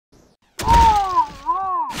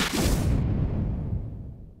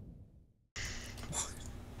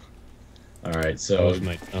Alright, That so... was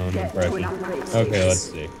my own impression. Okay, let's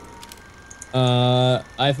see.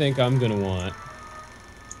 I think I'm gonna want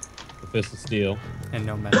the Fist of Steel. And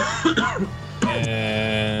no medic.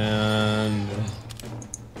 And...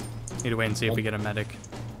 Need to wait and see if we get a medic.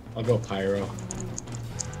 I'll go Pyro.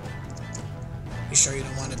 You sure you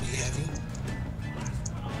don't want to be heavy?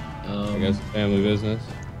 I guess family business.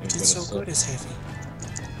 It's so good as heavy.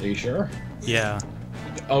 Are you sure? Yeah.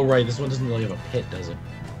 Oh, right, this one doesn't really have a pit, does it?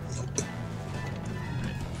 Nope.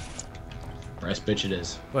 Brass bitch it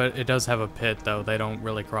is. But it does have a pit, though. They don't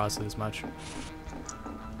really cross it as much.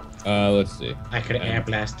 Let's see. I could air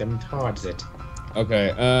blast them towards it.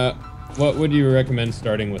 Okay, what would you recommend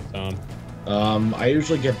starting with, Tom? I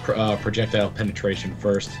usually get projectile penetration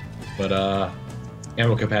first, but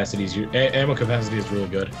ammo capacity is really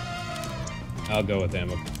good. I'll go with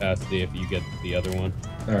ammo capacity if you get the other one.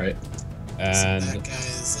 All right. And So that guy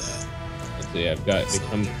is, let's see, I've got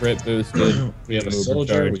become crit boosted. We have a Uber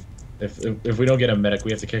soldier. charge. If we don't get a medic,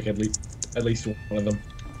 we have to kick at least one of them.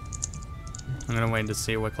 I'm gonna wait to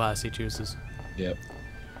see what class he chooses. Yep.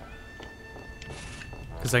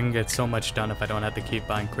 Because I can get so much done if I don't have to keep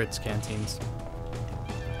buying crits canteens.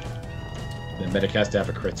 The medic has to have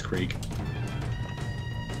a crits creek.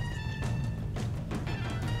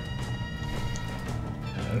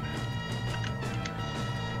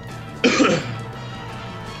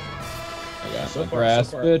 I got So my far- brass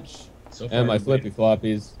so far- bitch So far, and my everybody- flippy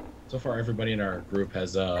floppies. So far, everybody in our group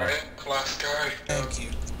has Class guy. thank you.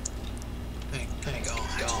 Thank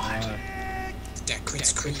God. That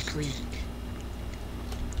Crits Creek.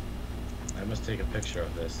 I must take a picture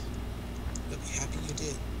of this. You'll be happy you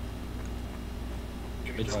did.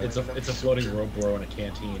 It's a floating rope bro in a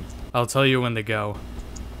canteen. I'll tell you when to go.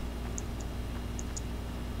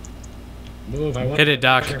 Move! I want Hit it,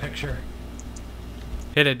 Doc. Picture.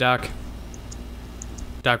 Hit it, Doc.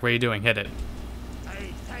 Doc, what are you doing? Hit it.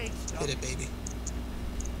 Hit it, baby.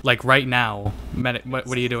 Like right now. What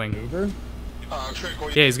are you doing? Uber?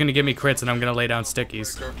 Yeah, he's gonna give me crits and I'm gonna lay down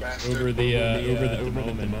stickies. Uber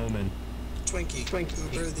the moment.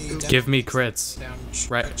 Twinkie. Uber the Give me crits. down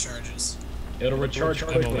Right. charges. It'll recharge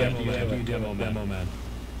quickly after you do it. Demo man.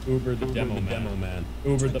 Uber the demo man.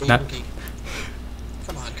 Uber the Nah.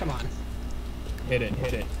 Come on. hit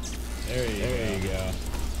it. There you go.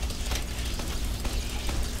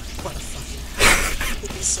 What a fucking...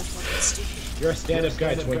 It'd be so fucking stupid. You're a stand-up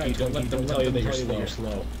guy, Twinkie. Don't let them tell you that you're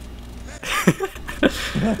slow.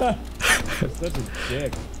 Such a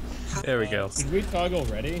dick. There we go. Did we toggle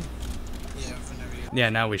ready? Yeah, whenever you... Yeah,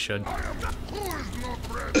 now we should.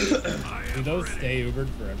 Do those stay Ubered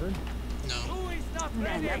forever? No.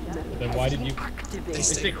 Then why did you... They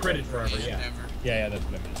stay critted forever, yeah. Never. Yeah, that's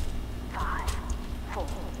what I meant.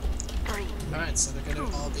 Alright, so they're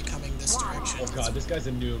gonna all be coming this direction. Oh god, this guy's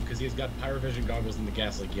a noob because he's got pyrovision goggles and the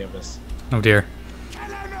gaslight Gambus. Oh dear.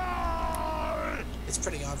 It's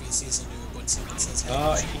pretty obvious he's a noob when someone says,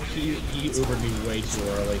 He Ubered me way too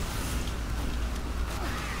early.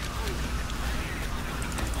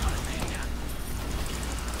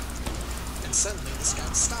 And suddenly this guy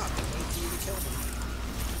stopped and waited for you to kill him.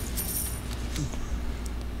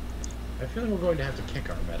 I feel like we're going to have to kick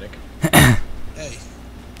our medic. Hey,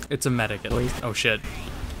 It's a medic at least. Oh shit.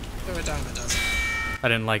 every time it does it. I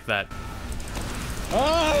didn't like that.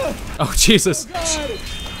 Ah! Oh Jesus. God!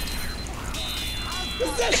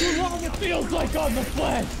 That's how long it feels like on the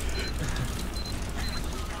flesh!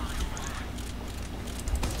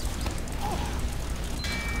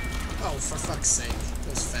 Oh, for fuck's sake.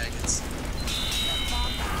 Those faggots.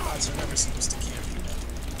 Gods are never supposed to camp you.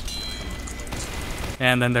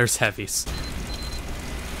 And then there's heavies.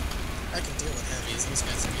 I can deal with heavies. Those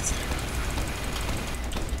guys are easy to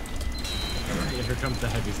run. Here comes the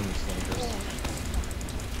heavies and the soldiers.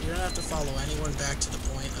 You don't have to follow anyone back to the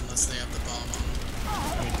point unless they have the bomb on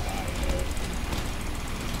them.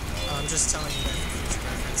 I'm just telling you that for future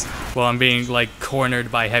reference. Well, I'm being like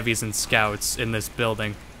cornered by heavies and scouts in this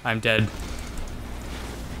building. I'm dead.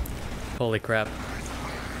 Holy crap.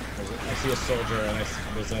 I see a soldier and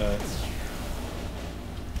there's a...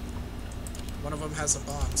 One of them has a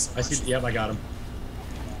bomb, so I see, yep, I got him.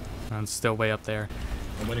 I'm still way up there.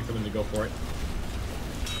 I'm waiting for them to go for it.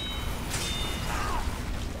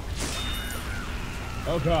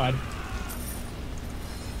 Oh god.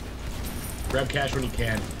 Grab cash when you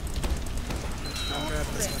can. I'll grab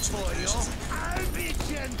as much of the cash as I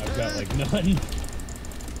can. I've got like none.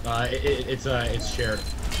 It's shared.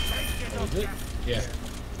 Oh, is it? Yeah.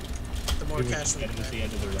 The more Do we cash we get it at grab. the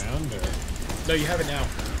end of the round, or? No, you have it now.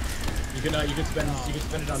 You can spend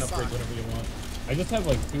it on upgrades whenever you want. I just have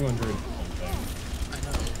like 200 something. I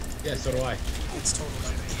know. Yeah, so do I. It's totaled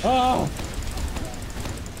up at the end. Oh!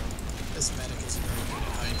 This medic is very good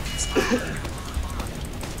at hiding.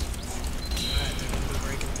 Alright, they're gonna be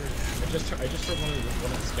breaking through now. I just heard one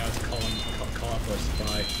of the scouts call out for a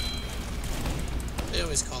spy. They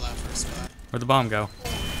always call out for a spy. Where'd the bomb go?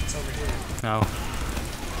 It's over here. No.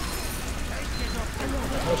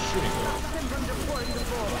 Oh, shooting.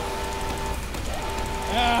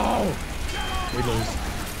 Ow! We lose.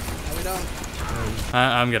 No, we don't.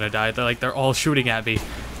 I'm gonna die. They're all shooting at me.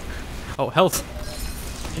 Oh, health.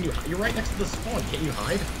 You're right next to the spawn. Can't you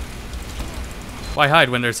hide? Why hide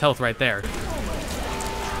when there's health right there?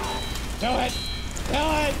 Kill it!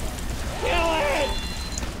 Kill it! Kill it!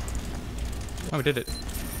 Oh, we did it.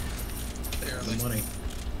 Barely.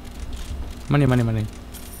 Money. Money.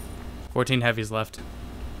 14 heavies left.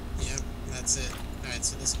 Yep, that's it. Alright,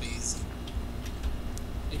 so this will be easy.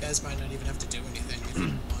 You guys might not even have to do anything if you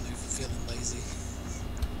want, if you're feeling lazy.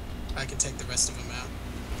 I can take the rest of them out.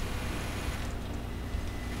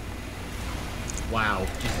 Wow.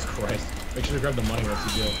 Jesus Christ. Make sure to grab the money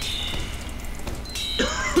once you do.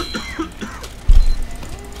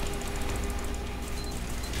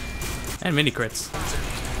 And mini crits.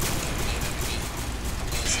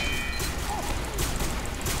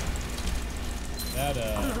 That,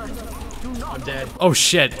 I'm dead. Oh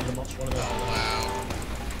shit. Wow.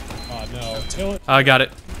 oh no. Kill it. I got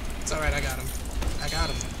it. It's alright, I got him. I got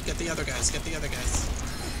him. Get the other guys, get the other guys.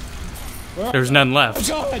 There's none left.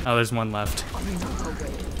 Oh, God. Oh, there's one left. Quite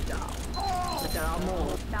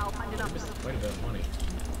a bit of money.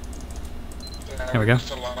 There we go.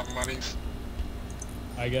 That's a lot of money.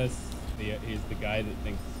 I guess he's the guy that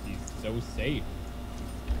thinks he's so safe.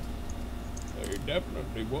 They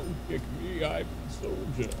definitely won't kick me. I'm a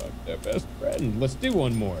soldier. I'm their best friend. Let's do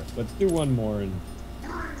one more. Let's do one more and...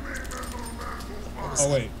 Oh,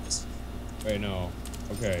 wait. Wait, no.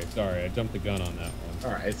 Okay, sorry. I jumped the gun on that one.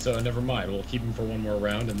 Alright, so never mind. We'll keep him for one more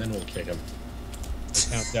round and then we'll kick him. The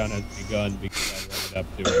countdown has begun because I run it up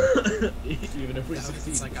to him. Even if we No,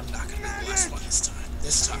 succeed. it's like I'm not gonna be the last one this time.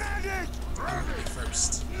 This time, I'm gonna be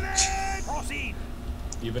first.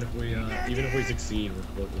 Even if we succeed,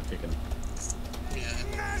 we're kicking.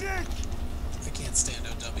 Yeah. I can't stand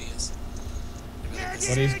OWs.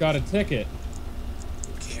 But he's got a ticket.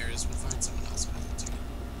 Who cares? We'll find someone else with a ticket.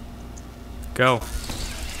 Go.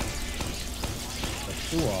 The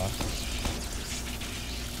Druox.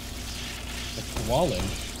 The Koalan.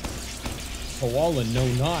 Koalan, no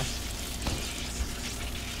not.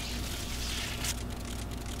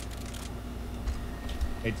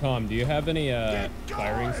 Hey Tom, do you have any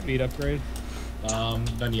firing speed upgrades?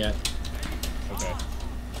 None yet. Okay.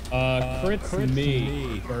 Crits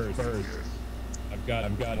me first. I've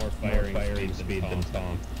got more firing speed than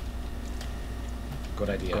Tom. Good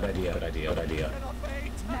idea. I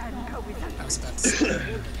was about to say,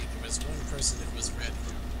 there was one person that was ready.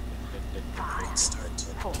 Great start.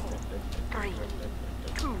 4, 3,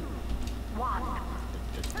 2, 1.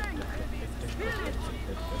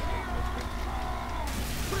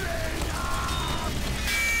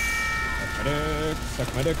 Suck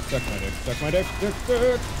my dick, suck my dick, suck my dick, dick.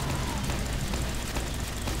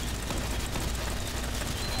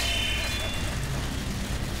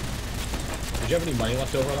 Did you have any money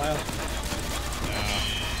left over, Lyle?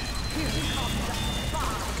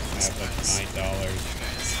 I have like $9.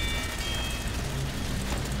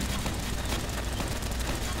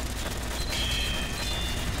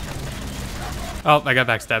 Oh, I got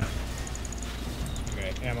backstabbed.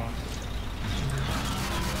 Okay, ammo.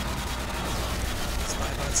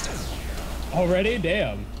 Spybots down. Already?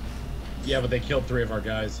 Damn. Yeah, but they killed 3 of our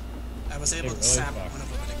guys. I was able to really sap fucked. one of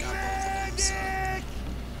them and it got both of them, so...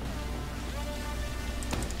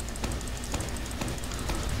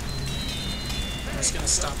 I'm just gonna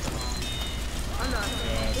stop them all.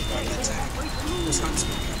 There's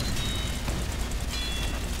huntsmen coming.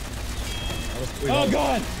 Oh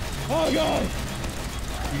god! Oh god!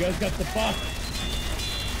 You guys got the fuck?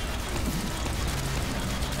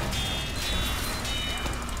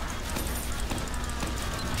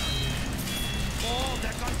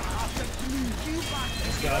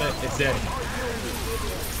 Got it. It's dead.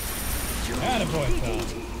 Attaboy, Tom.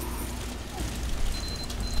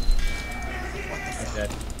 It's dead.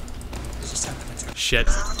 It just happened to turn. Shit.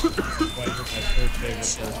 Why, you're my first favorite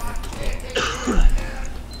person.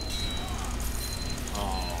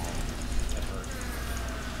 That hurt.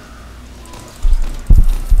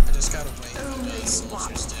 I just got away. The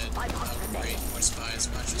soldier's dead. Oh, great. More spies.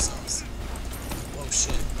 Watch yourselves. Whoa,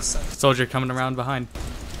 shit. Soldier coming around behind.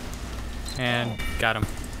 And got him.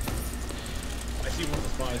 I see one of the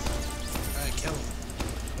spies. Alright, kill him.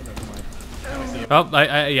 Oh, never mind. Now I see him. Oh,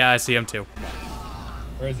 yeah, I see him too.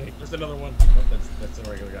 Where is he? There's another one. Oh, that's a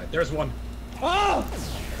regular guy. There's one. Oh!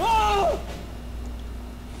 Oh!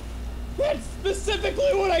 That's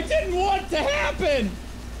specifically what I didn't want to happen!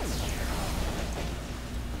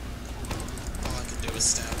 All I can do is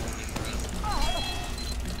stab one and run.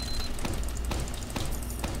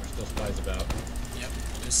 There's still spies about. Yep,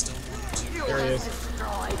 there's still one or two. There he is.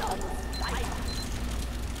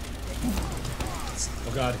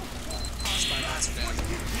 Oh god. Spy bots are down.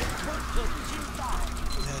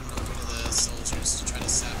 I'm heading over to the soldiers to try to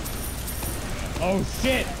sap them. Oh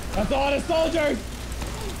shit! That's a lot of soldiers!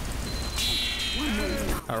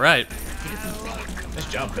 All right.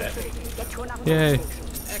 Nice job, Bet. Yay.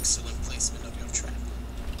 Excellent placement of your trap.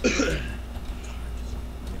 Need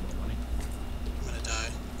more money. I'm gonna die.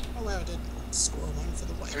 Oh wow, I did score one for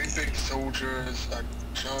the white 3 guy. big soldiers, a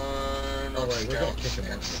ton Oh, of wait, we're gonna scouts, kick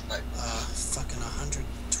him and off. snipers. Fucking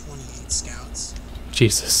 128 scouts.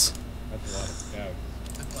 Jesus. That's a lot of scouts.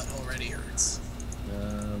 My butt already hurts.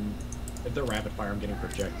 If they're rapid fire, I'm getting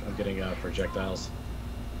projectiles.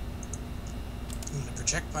 I'm gonna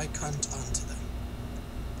project my cunt onto them.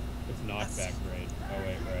 It's knockback rate. Oh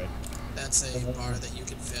wait, right. That's a bar that you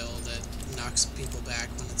can fill that knocks people back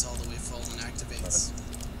when it's all the way full and activates.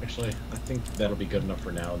 Actually, I think that'll be good enough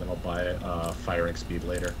for now, and then I'll buy firing speed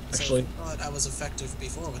later. So Actually, I thought I was effective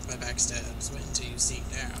before with my backstabs. Wait until you see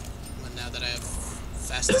now. But now that I have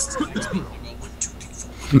fastest attack speed, I go 1, 2, 3,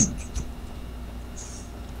 4, 1, 2, 3, 4.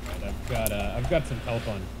 Right, I've got some health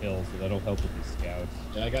on kill, so that'll help with the scouts.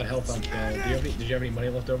 yeah, I got health on kill. Did you have any money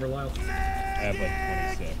left over, Lyle? I have like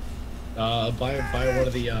 26. Buy one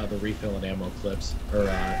of the refill and ammo clips or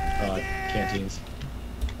canteens.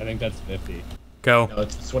 I think that's 50. Go. No,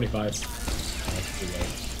 it's 25. That's too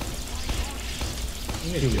late.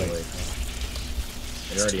 Too late.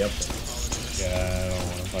 They're already up there. Apologize. Yeah, I don't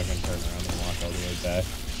want to fucking turn around and walk all the way back.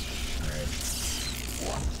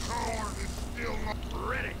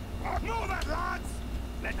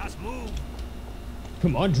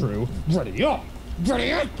 Come on, Drew. Ready up!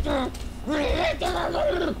 Ready up!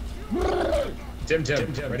 Tim,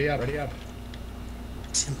 ready up.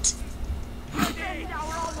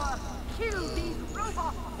 Kill these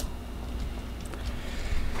robots.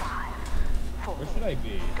 5, 4, Where should I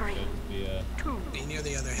be? 3, The, 2, Be near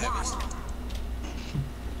the other heavies.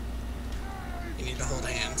 You need to hold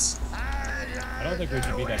hands. I don't think we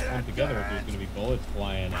should be that clumped together if there's going to be bullets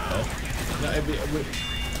flying at us. No,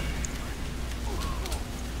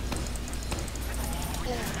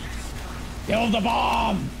 Kill the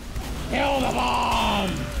bomb! Kill the bomb!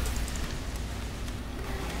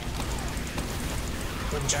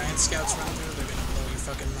 When giant scouts run through, they're gonna blow your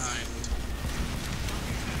fucking mind.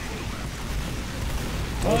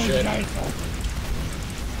 Oh shit.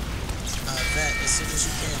 Vet, as soon as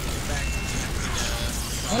you can, get back in camp with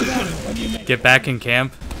the bomb. Get back in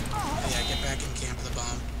camp. Yeah, get back in camp with the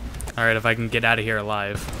bomb. All right, if I can get out of here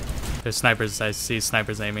alive. There's snipers. I see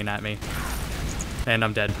snipers aiming at me, and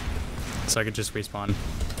I'm dead. So I could just respawn.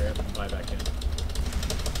 Hurry up and buy back in.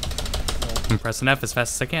 I'm pressing F as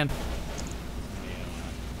fast as I can.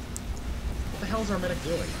 What the hell is our medic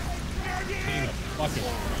doing? Being a fucking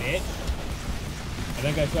bitch. I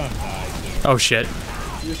think I saw him die, too. Oh shit.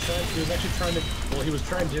 He was actually trying to. Well, he was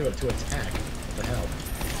trying to attack. What the hell?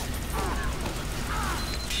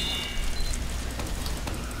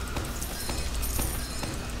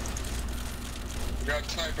 We got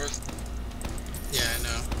snipers. Yeah, I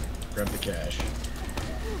know. Grab the cash.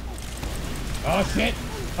 Oh shit!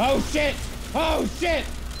 Oh shit! Oh shit!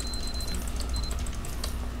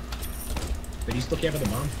 Did you still camp at the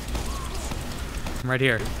bomb? I'm right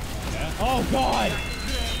here. Yeah. Oh god!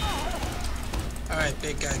 Alright,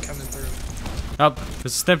 big guy coming through. Oh, there's a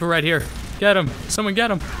sniper right here. Get him. Someone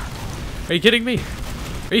get him. Are you kidding me?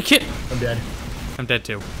 Are you kidding? I'm dead. I'm dead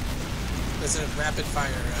too. There's a rapid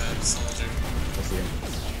fire soldier. I see him.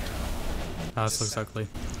 Oh, this looks ugly.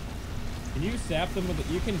 Can you sap them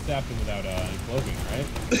with? You can sap them without cloaking, right?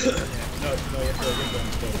 No, you have to get them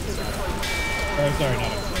still. Or sorry,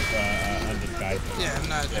 not undisguised. Yeah, I'm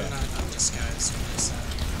not undisguised when I say.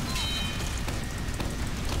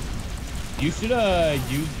 You should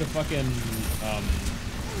use the fucking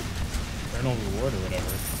eternal reward or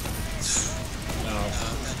whatever. No,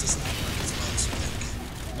 That does not work as well as you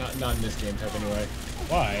think. not in this game type anyway.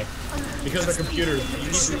 Why? Because the computers, you need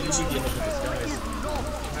the initial disguise. You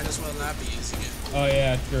might as well not be using it. Oh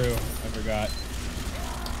yeah, true. I forgot.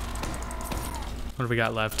 What do we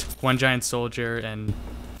got left? 1 giant soldier and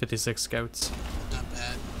 56 scouts. Not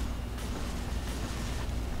bad.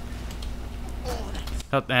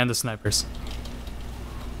 Oh, and the snipers.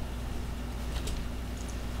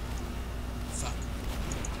 Fuck.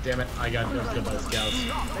 Damn it, I got killed by the scouts.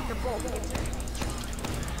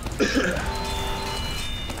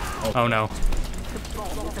 Oh no.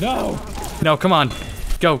 No! No, come on.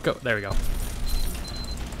 Go, go. There we go.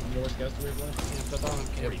 You know what scouts do we have left? Camp the bomb,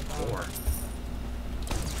 camp the bomb. 44.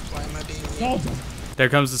 Why am I being Soldier! There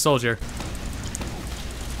comes the soldier.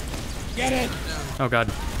 Get it! Oh god.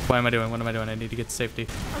 What am I doing? What am I doing? I need to get to safety.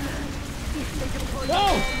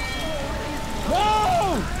 No!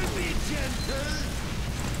 No!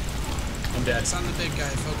 I'm dead. Focus on the big guy,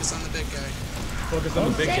 focus on the big guy. Focus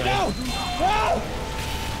on the big Shit, guy. no! No!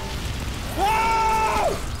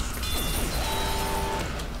 No!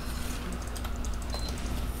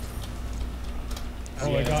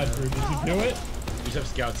 Oh my god, Drew, did you do it? We just have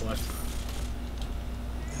scouts left.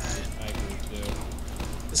 I agree too.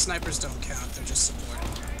 The snipers don't count, they're just support.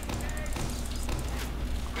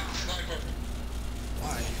 Sniper.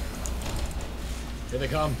 Why? Here they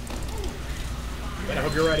come. But I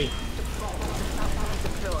hope you're ready.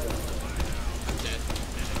 I'm dead.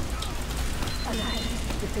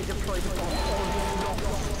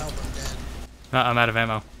 Help, I'm dead. I'm out of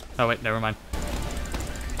ammo. Oh wait, never mind.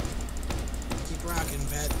 Keep rocking,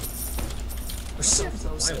 vet. We're so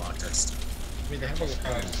close. Why locked us? I mean, they have a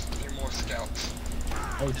Guys, need more scouts.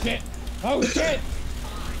 Oh shit! Oh shit!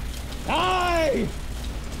 Die!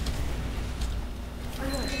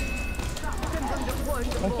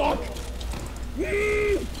 Oh fuck!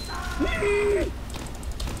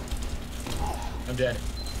 I'm dead.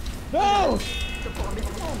 No!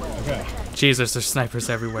 Okay. Jesus, there's snipers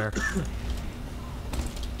everywhere. I'm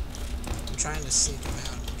trying to seek them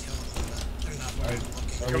out and kill them, but they're not looking.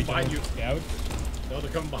 Are Come we behind done you. with Scout? No,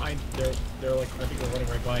 they're coming behind. They're like, I think they're running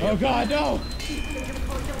right by you. Oh god, no!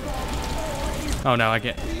 Oh no, I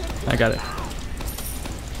can't. I got it.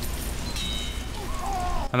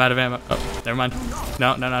 I'm out of ammo. Oh, never mind.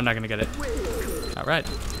 No, no, no, I'm not gonna get it. All right.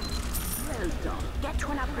 Well done. Get to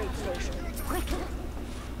an upgrade station. Quickly.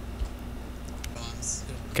 Bombs.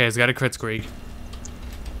 Okay, it's got a crit squeak.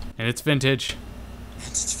 And it's vintage.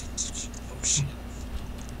 Vintage, vintage. Oh shit.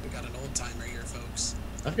 We got an old timer here, folks.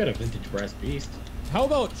 I've got a vintage brass beast. How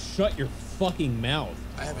about shut your fucking mouth?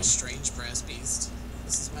 I have a strange brass beast.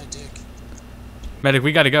 This is my dick. Medic,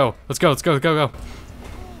 we gotta go. Let's go, let's go, go, go.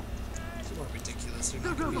 You are ridiculous. You're The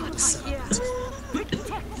not gonna be able to robots set are up. here.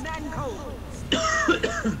 Protect Manco.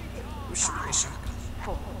 Who's shooting a shotgun?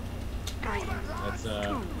 4, 3, That's our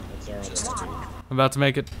other one. I'm about to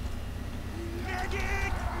make it.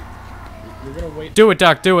 We're gonna wait. Do it,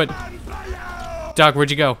 Doc, do it. Doc,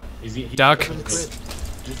 where'd you go? He Doc? doesn't quit.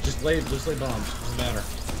 Just lay bombs. Doesn't matter.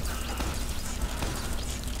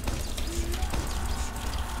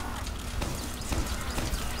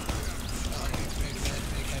 Oh, big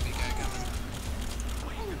heavy guy coming.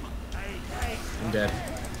 I'm dead.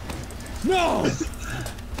 No!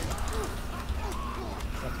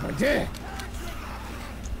 Suck my dick!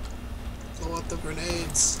 Blow up the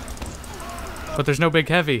grenades. But there's no big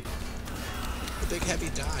heavy. The big heavy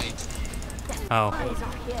died. Oh.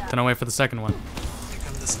 Then I'll wait for the second one. Here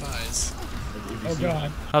come the spies. Oh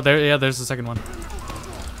god. Oh, there, yeah, there's the second one.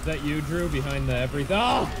 Is that you, Drew, behind the everything?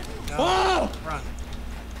 Oh! No, Oh! run.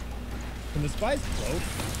 Can the spies float?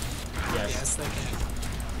 Yes, they can.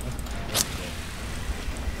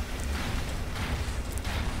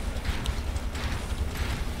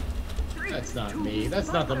 That's not me.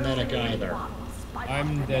 That's not the medic either.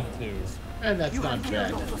 I'm dead too. And that's not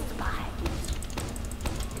Vet.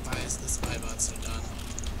 Why is the spy bot so done?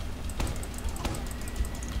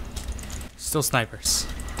 Still snipers.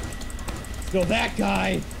 Still that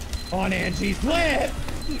guy on Angie's lip!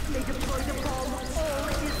 The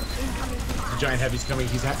giant heavy's coming.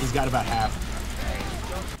 He's got about half.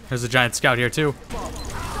 There's a giant scout here too.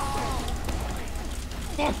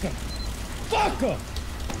 Fuck him! Fuck him!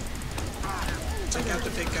 Check out the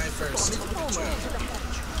big guy first. Good job.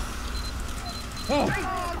 Oh!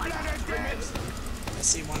 I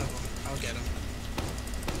see one of them. I'll get him.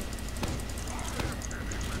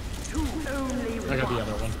 I got the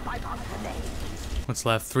other one. What's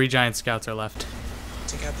left? 3 giant scouts are left.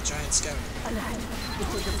 Take out the giant scout.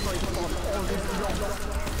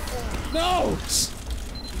 No! It's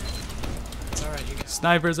alright, you guys.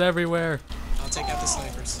 Snipers everywhere. I'll take out the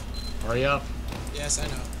snipers. Hurry up. Yes, I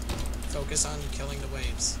know. Focus on killing the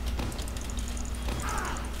waves.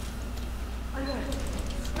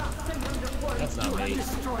 That's not me.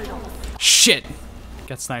 Shit!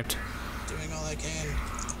 Got sniped. Doing all I can.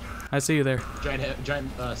 I see you there. Giant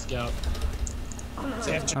scout.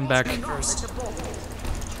 Take the I'm giant back. scout first.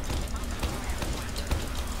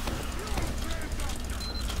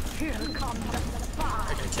 Here comes the spy.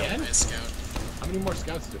 I got killed by a scout. How many more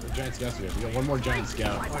scouts, giant scouts do we have? We got one more giant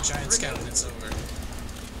scout. More giant scout and it's over.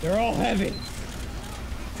 They're all heavy.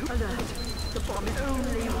 Alert. The bomb is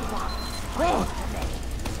only one. Oh,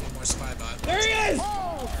 One more spy bot. there he is!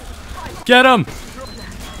 Get him!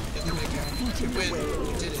 Get the big guy. You win.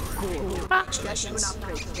 You did it. Congratulations.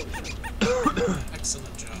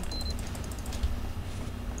 Excellent job.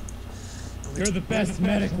 You're the best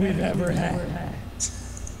medic we've ever had.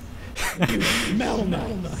 You smell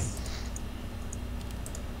nice.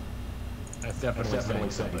 That's definitely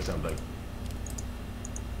something.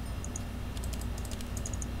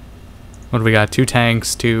 What do we got? 2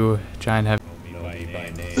 tanks, 2 giant heavy.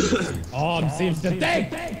 Om seems to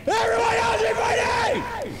think everyone else is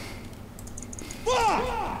fighting!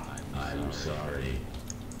 Fuck! I'm sorry.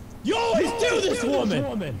 You always do this,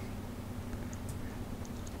 woman!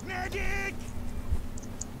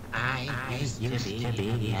 I used to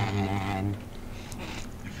be a man.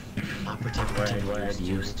 Operative was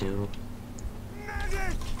used to.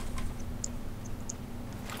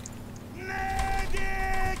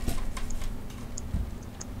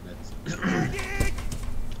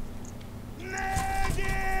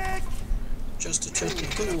 Just a trick.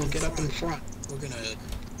 Good, we'll get up in front. We're gonna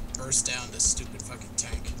burst down this stupid fucking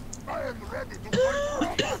tank. I am ready to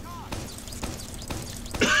fight.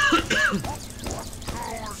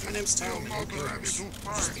 My name's Tom, and you're yours.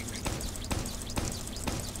 Just be ready.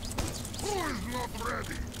 Who is not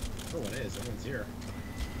ready? Everyone is. Everyone's here.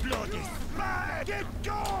 Bloody man, get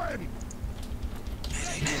going!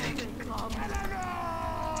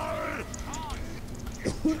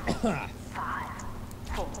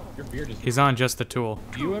 Your beard is. He's on just the tool.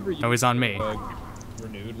 Do you ever use No, he's on me. a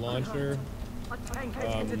grenade launcher? A tank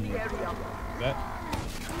has entered the area. That,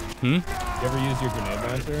 Hmm? you ever use your grenade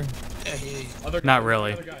launcher? Yeah, he. Not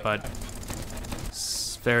really, but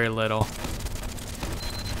very little.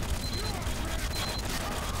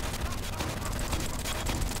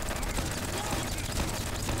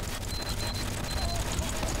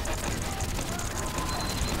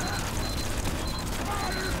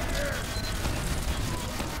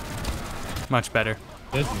 Much better.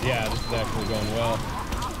 This is actually going well.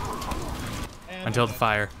 Until the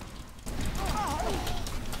fire.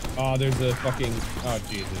 Oh, there's a fucking, oh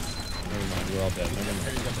Jesus. Never mind, we're all dead. Never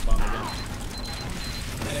mind. You got the bomb again.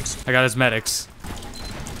 Medics. I got his medics.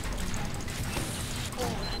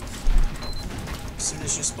 As soon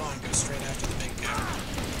as you spawn, go straight after the big guy.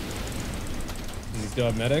 Does he still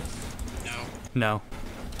have medics? No. No.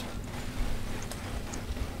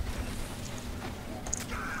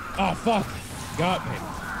 Oh, fuck! Got me.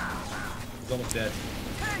 He's almost dead.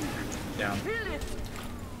 Down.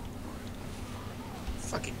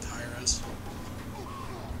 Fucking Tyras.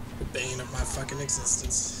 The bane of my fucking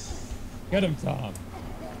existence. Get him, Tom.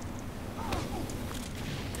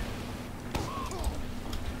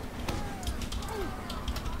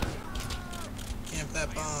 Camp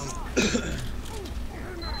that bomb.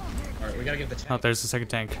 Alright, we gotta get the tank. Oh, there's the second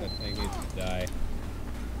tank. That thing needs to die.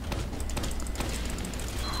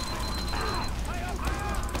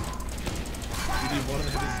 We need one of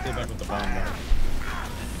the heavies to stay back with the bomb now.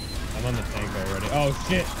 I'm on the tank already. Oh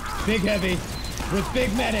shit! Big heavy with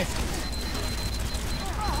big medic.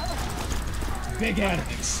 Big head.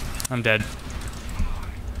 Medics. I'm dead.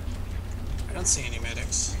 I don't see any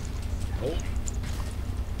medics. Oh,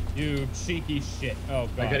 You cheeky shit. Oh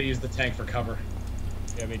god. I gotta use the tank for cover.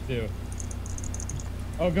 Yeah, me too.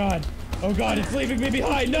 Oh god. Oh god, it's leaving me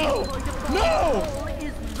behind. No! No! All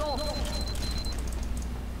is lost.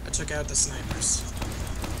 I took out the snipers.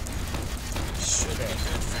 Should be good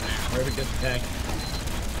for now. Where to get the tank?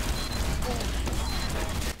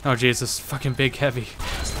 Oh Jesus, fucking big heavy.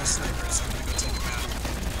 There's no snipers. I'm gonna go take them out.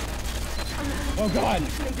 Oh god!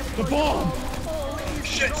 The bomb!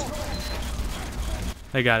 Shit!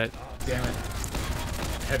 They got it. Damn it.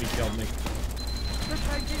 Heavy killed me. The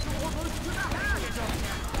tank is almost to the hand.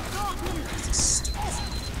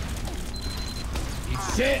 Eat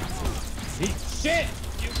shit! Eat shit!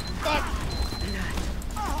 You fuck!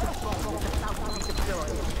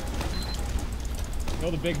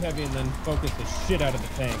 Kill the big heavy and then focus the shit out of the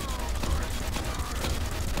tank.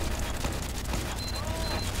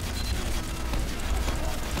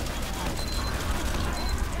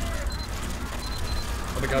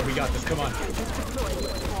 Oh my god, we got this. Come on.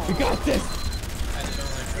 We got this!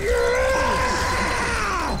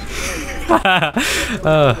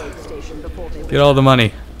 Get all the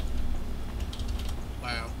money.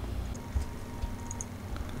 Wow.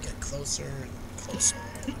 Get closer and closer.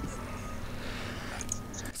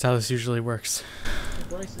 That's how this usually works.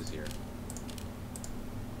 Bryce is here.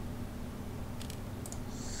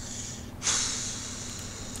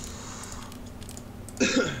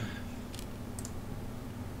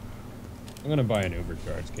 I'm gonna buy an Uber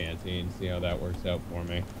charge canteen, see how that works out for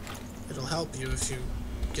me. It'll help you if you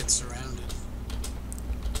get surrounded.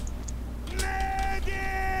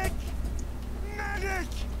 Medic! Medic!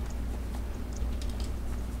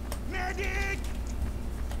 Medic!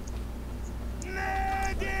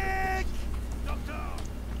 Medic! Doctor!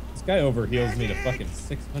 This guy overheals me to fucking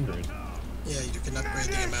 600. Yeah, you can upgrade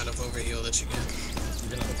the amount of overheal that you get.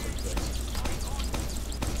 Even on the quick fix.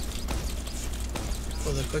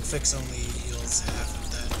 Well, the quick fix only heals half of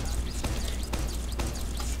that.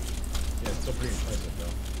 Yeah, it's still pretty impressive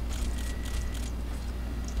though.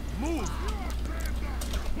 Move!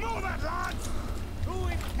 Move it, lads!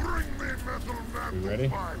 Bring me metal man. We ready?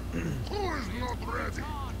 Who is not ready?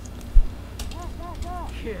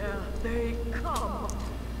 Here they come.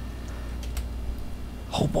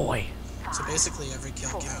 Oh boy. So basically every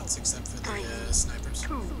kill counts except for the snipers.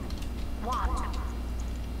 2, 1.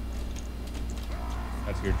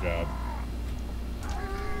 That's your job.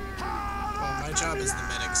 Well, my job is the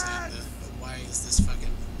medics and but why is this fucking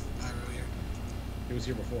pyro here? He was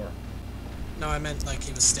here before. No, I meant like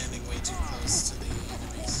he was standing way too close to the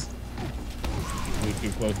enemies. You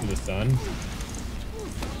too close to the sun?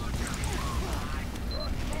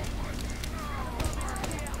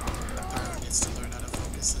 Pyro needs to learn how to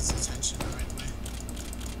focus his attention the right way.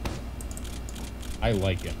 I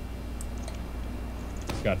like him.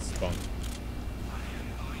 He's got spunk.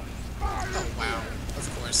 Oh wow,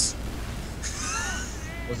 of course.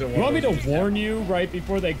 Was it one You want me of those to warn you right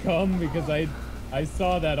before they come? Because I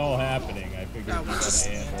saw that all happening. I figured No, you we got just a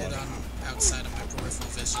handle landed on on it. outside of my peripheral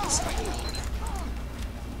vision, so I can hold it.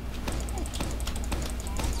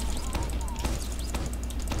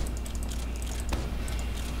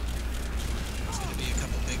 There's gonna be a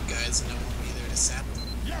couple big guys and no one will be there to sap them.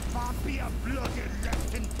 Let there be a bloody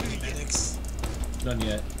left in Any peace. medics? None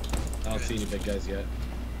yet. I don't see any big guys yet.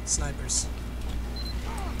 Snipers.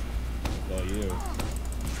 Well, you. True.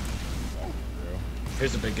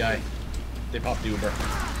 Here's a big guy. They popped the Uber.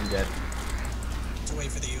 I'm dead. To wait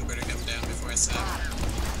for the Uber to come down before I sap.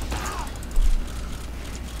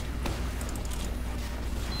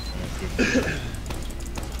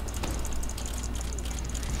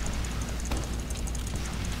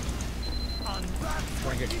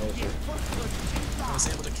 Try and get closer. I was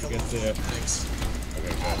able to kill Good all to the you. medics. Okay,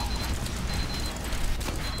 good.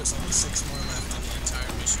 There's only 6 more left in the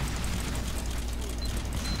entire mission.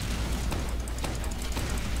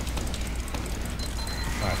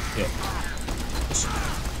 Ah, shit.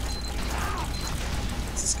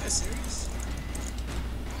 Is this guy serious?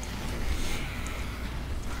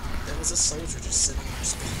 There was a soldier just sitting there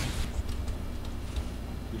speaking.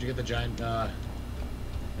 Did you get the giant,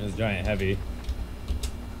 There's a giant heavy.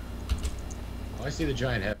 Oh, I see the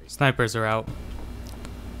giant heavy. Snipers are out.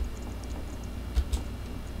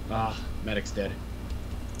 Ah, medic's dead.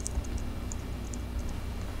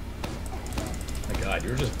 My god,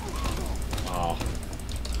 you're just... Oh.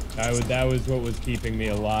 That was what was keeping me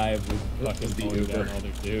alive, was fucking Was the mowing down Uber. all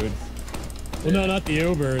their dudes. Well, no, not the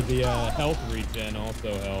Uber. The health regen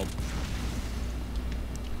also helped.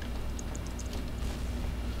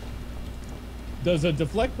 Does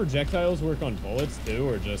deflect projectiles work on bullets too,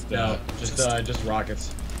 or just No, just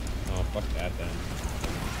rockets. Oh, fuck that then.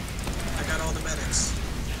 I got all the medics.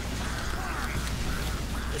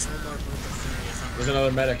 There's one more group of 3 if I'm There's right.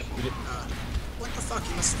 another medic. You did- What the fuck?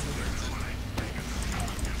 You must have Ubered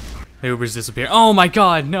then. The Uber's disappeared. Oh my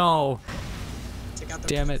god, no! Take out the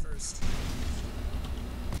Damn medic it. first.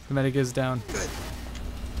 The medic is down. Good.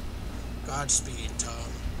 Godspeed, Tom.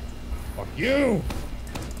 Fuck you!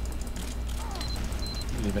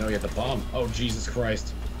 I didn't even know you had the bomb. Oh, Jesus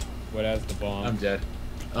Christ. What has the bomb? I'm dead.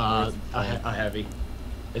 Where's the A bomb? heavy.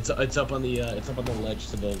 It's up on the ledge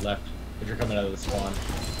to the left. If you're coming out of the spawn.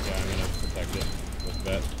 Yeah, I'm gonna protect it with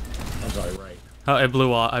that. I'm sorry, right. Oh, it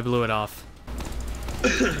blew off. I blew it off. You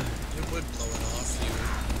would blow it off,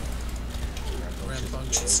 you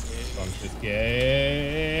rambunctious gay. Bunctious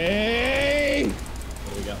gay!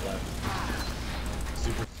 What do we got left?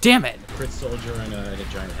 Super Damn it! crit soldier and a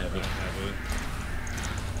giant heavy.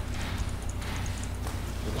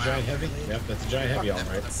 That's a giant heavy? really? Yep, that's a giant heavy, Fuck that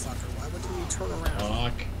alright. motherfucker. Why wouldn't you turn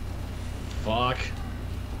around? Fuck.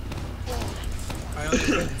 My only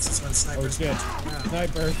difference is when Oh snipers shit. turn around.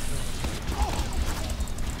 Sniper!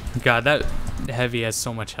 God, that heavy has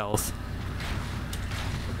so much health.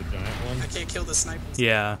 With the giant one? I can't kill the snipers.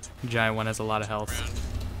 Yeah, giant one has a lot of health.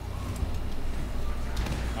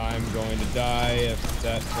 I'm going to die if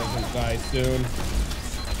that doesn't die soon.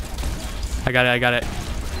 I got it.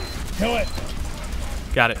 Kill it!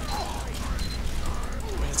 Got it.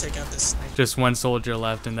 I'm gonna take out this sniper. Just one soldier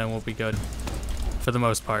left and then we'll be good. For the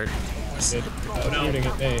most part. One more Shooting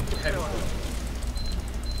at me.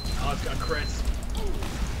 Oh, I've got crits.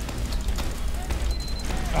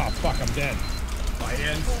 Oh, fuck, I'm dead. Fight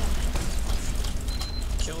in.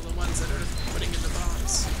 Kill the ones that are putting in the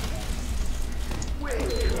bombs.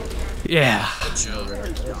 Yeah. Good job.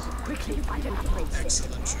 Quickly find an upgrade station.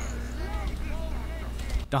 Excellent job.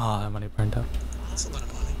 Oh, that money burned up. That's a lot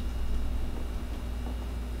of money.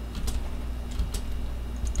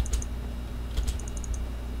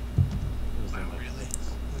 Wow, really?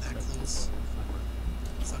 We're that close?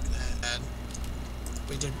 Fuck that.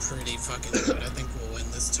 We did pretty fucking good. I think we'll win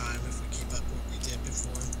this time if we keep up what we did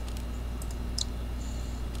before.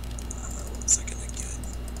 What was I gonna get?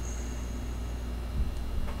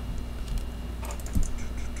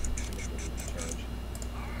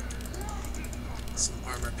 Some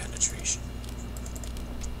armor penetration.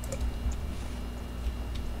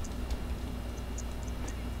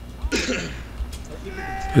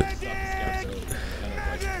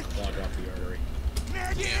 Clog off the artery.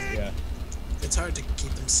 Yeah. It's hard to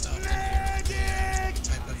keep them stopped in here with the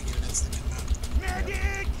type of units that come out.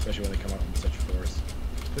 Yeah. Especially when they come out in such force.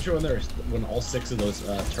 Especially when all 6 of those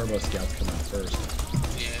turbo scouts come out first.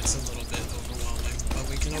 Yeah, it's a little bit overwhelming, but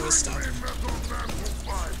we can always stop them.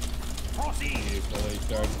 You fully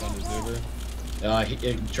charged on the Zuber?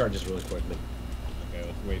 It charges really quickly. Okay,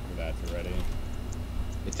 let's wait for that to ready.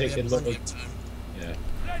 It takes We have plenty of time. yeah.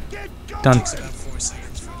 Done. It takes about 4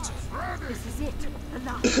 seconds for it to. This is it. The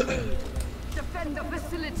last phase. Defend the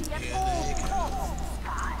facility at Yeah, all there you go. costs.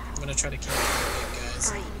 I'm gonna try to kill the big guys.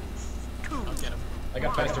 3, 2, I'll get him. I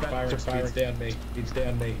got faster firing speed. Stay on me. Stay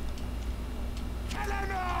on me.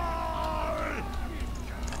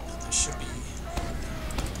 There should be.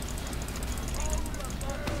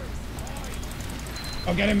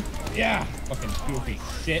 Oh, get him! Yeah! Fucking goofy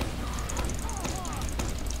shit.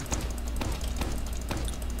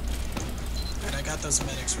 Alright, I got those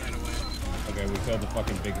medics right away. Okay, we killed the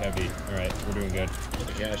fucking big heavy. Alright, we're doing good. Get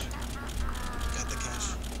the cash. Got the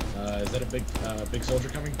cash. Is that a big soldier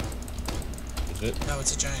coming? Is it? No,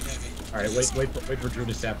 it's a giant heavy. All right, wait for Drew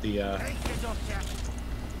to sap the.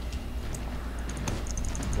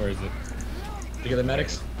 Where is it? Look at the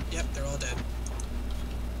medics. Yep, they're all dead.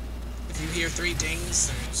 If you hear 3 dings,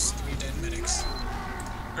 there's 3 dead medics.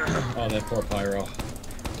 Oh, that poor pyro.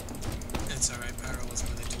 It's alright, Pyro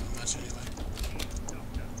wasn't really doing much anyway.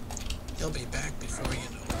 He'll be back before you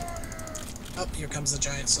know it. Oh, here comes the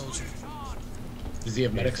giant soldier. Does he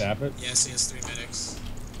have medics? Sap it? Yes, he has 3 medics.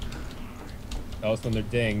 Tell us when they're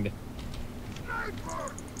dinged.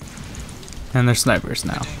 And they're snipers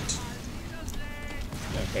now. Dinged.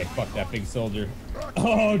 Okay, fuck that big soldier.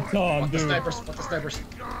 Oh, Tom, Fuck the dude. snipers. Fuck the snipers.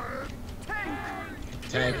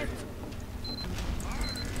 Tank.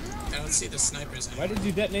 I don't see the snipers Why anymore. did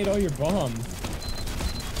you detonate all your bombs?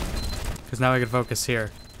 Because now I can focus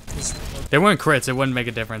here. Who's- They weren't crits, it wouldn't make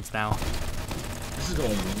a difference now. This is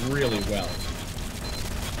going really well.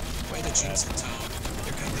 Way to jinx it, Tom.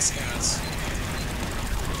 Here come the scouts.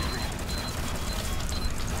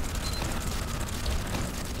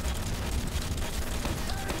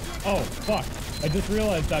 Oh, fuck. I just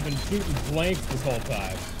realized I've been shooting blanks this whole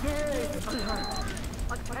time. Yes, alert.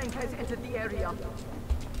 A tank has entered the area.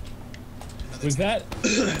 Was that...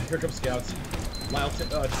 Here come scouts. Lyle, see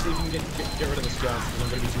if you can get rid of the scouts. 'Cause I'm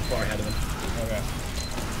gonna be too far ahead of them. Okay.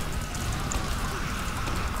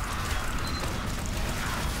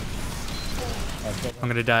 I'm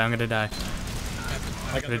gonna die, I'm gonna die.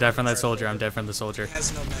 I'm gonna die from that soldier, I'm dead from the soldier. He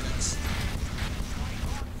has no medics.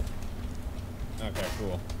 Okay,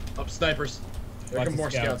 cool. Up snipers. There Lots come of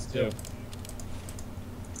more scouts too.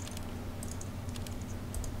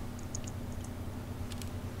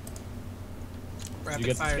 Rapid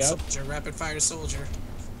get the fire scout? soldier, rapid fire soldier.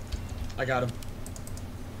 I got him.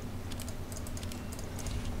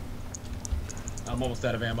 I'm almost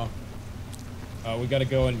out of ammo. We gotta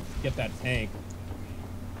go and get that tank.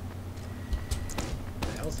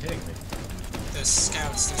 What the hell's hitting me? There's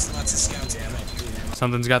scouts, there's lots of scouts coming.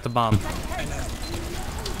 Something's got the bomb. I know.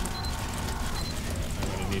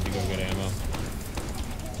 I'm gonna need to go get ammo.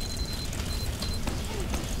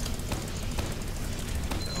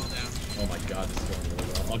 They're all down. Oh my god, this is going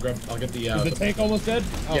really well. I'll get the. Is the tank almost dead?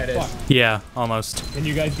 Oh, Yeah, it is. fuck. Yeah, almost. Can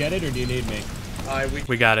you guys get it, or do you need me?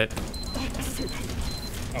 We got it.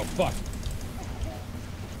 Oh, fuck.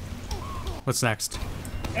 What's next?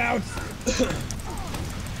 Ouch!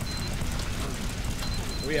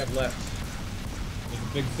 we have left. There's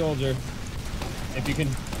a big soldier. If you can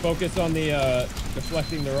focus on the,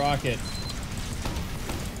 deflecting the rocket.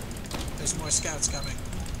 There's more scouts coming.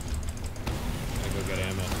 Gotta go get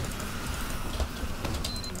ammo.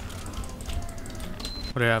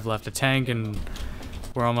 What do I have left? A tank, and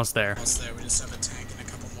we're almost there. Almost there. We just have a tank and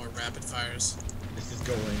a couple more rapid fires. This is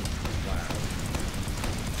going loud.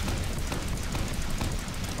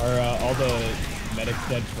 Are all the medics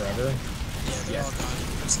dead forever? Yeah, they're all gone.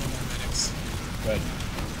 There's no more medics. Good.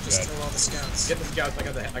 Just Good. kill all the scouts. Get the scouts.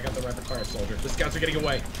 I got the rapid fire soldier. The scouts are getting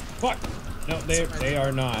away. Fuck! No, they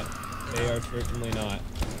are not. They are certainly not.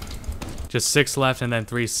 Just 6 left, and then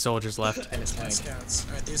 3 soldiers left. And it's No tank. scouts.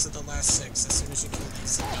 Alright, these are the last 6. As soon as you kill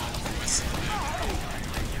these, the rest of the map.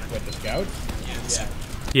 What, the scouts? Yeah, the scouts.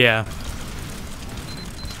 Yeah.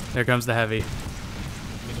 There comes the heavy.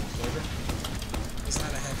 He's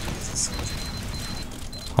not a heavy, he's a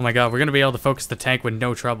soldier. Oh my god, we're gonna be able to focus the tank with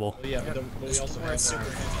no trouble. Oh, yeah, but then we also Or have it's super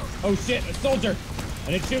heavy. Oh shit, a soldier!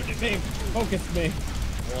 And it's shooting at me! Focus me!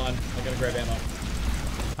 Hold on, I gotta grab ammo.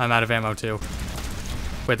 I'm out of ammo too.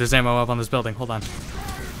 Wait, there's ammo up on this building. Hold on.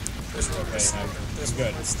 There's one more Okay, sniper. There's I'm one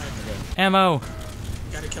good. more sniper. Ammo! You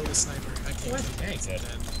gotta kill the sniper. I can't What? kill him. He's Dead.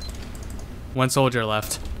 dead. 1 soldier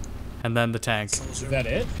left. And then the tank. Soldier. Is that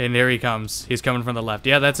it? And there he comes. He's coming from the left.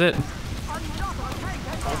 Yeah, that's it.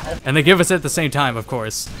 And they give us it at the same time, of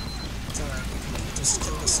course. It's alright. We can just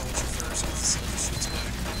kill the soldier first. If the soldier shoots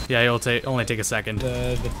back. Yeah, it'll only take a second.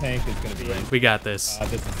 The tank is gonna be in. We got this.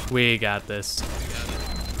 This is We got this. We got it.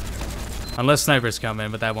 Unless snipers come in,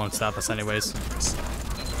 but that won't stop us anyways. Don't worry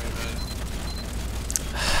about it.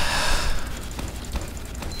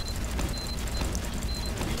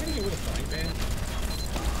 Are you hitting it with a frying pan?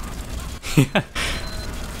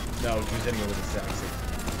 No, he's hitting it with a saxy.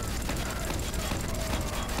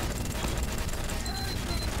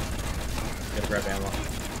 Gotta grab ammo.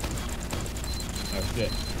 oh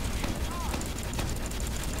shit.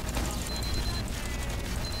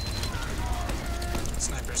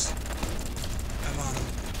 Snipers. I'm on him.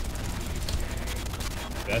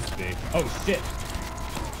 That's big. Oh shit!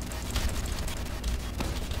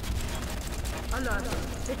 Alert.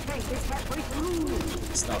 The tank is halfway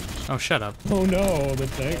through. Stop. Oh, shut up. Oh no, the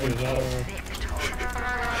tank is out.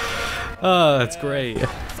 Oh, that's great.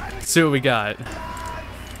 Let's see what we got. Wow,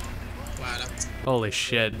 that Holy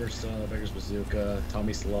shit. Beggar's Bazooka,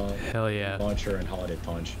 Tommy Slug, Hell yeah. Launcher, and Holiday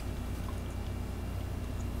Punch.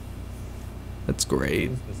 That's great.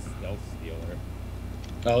 Who's the stealth stealer?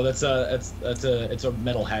 Oh, it's a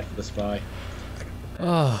metal hat for the spy.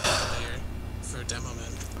 Oh. player for demo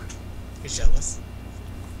man. You jealous?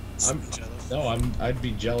 I'm jealous. I'd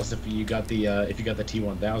be jealous if you got the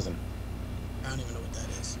T1000. I don't even know what that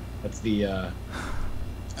is. That's the I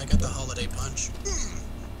got the holiday punch.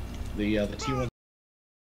 T1000